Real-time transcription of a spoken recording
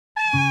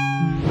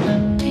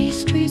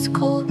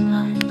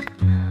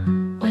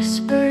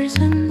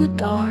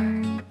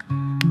dark.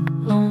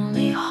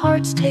 Lonely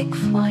hearts take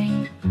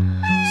flight,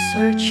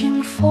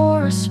 searching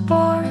for a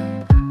spark.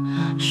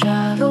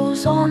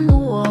 Shadows on the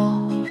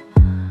wall,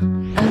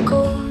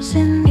 echoes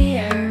in the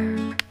air.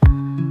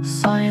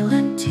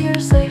 Silent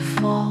tears they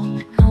fall,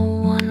 no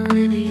one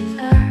really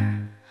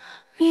there.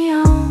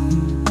 Meow,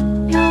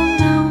 meow,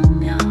 meow,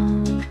 meow.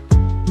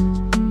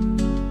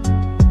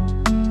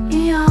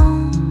 Meow,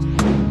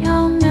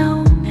 meow,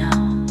 meow, meow.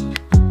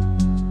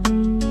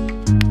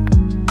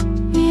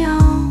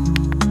 Meow,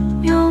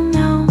 meow,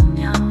 meow,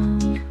 meow.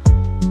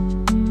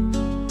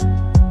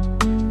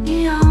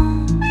 Meow,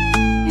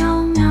 meow,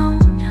 meow,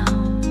 meow.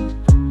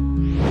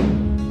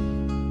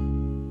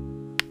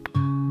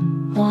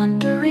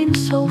 Wandering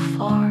so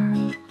far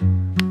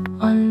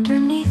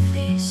underneath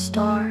these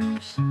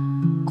stars,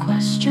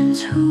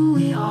 questions who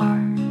we are,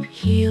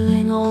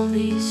 healing all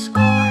these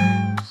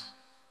scars.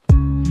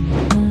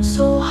 Moon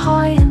so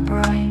high and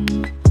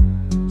bright,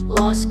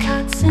 lost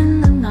cats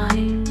in the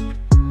night,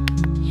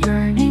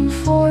 yearning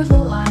for the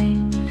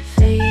light,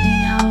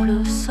 fading out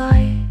of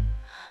sight.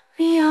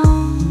 Meow,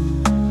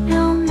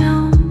 meow,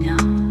 meow, meow.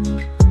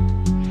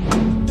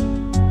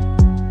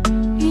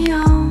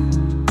 Meow,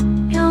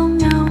 meow,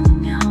 meow,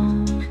 meow.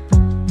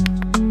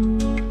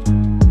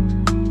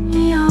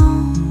 Meow,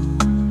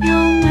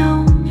 meow, meow,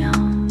 meow.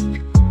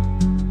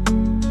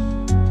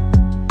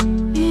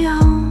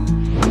 Meow,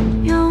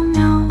 meow,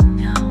 meow,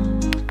 meow.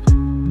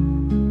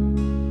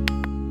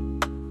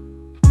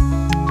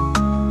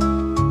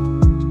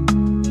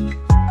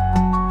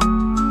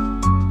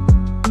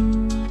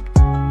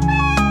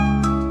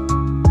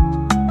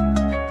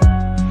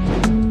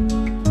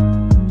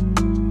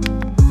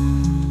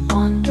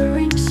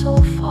 Wandering so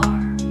far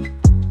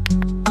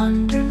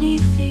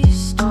underneath these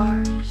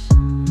stars,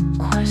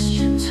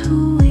 questions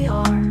who we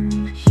are,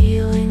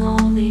 healing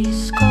all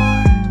these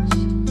scars.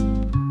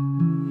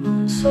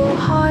 Moon so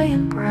high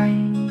and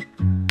bright,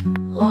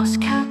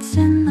 lost cats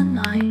in the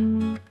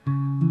night,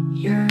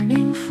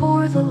 yearning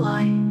for the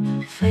light,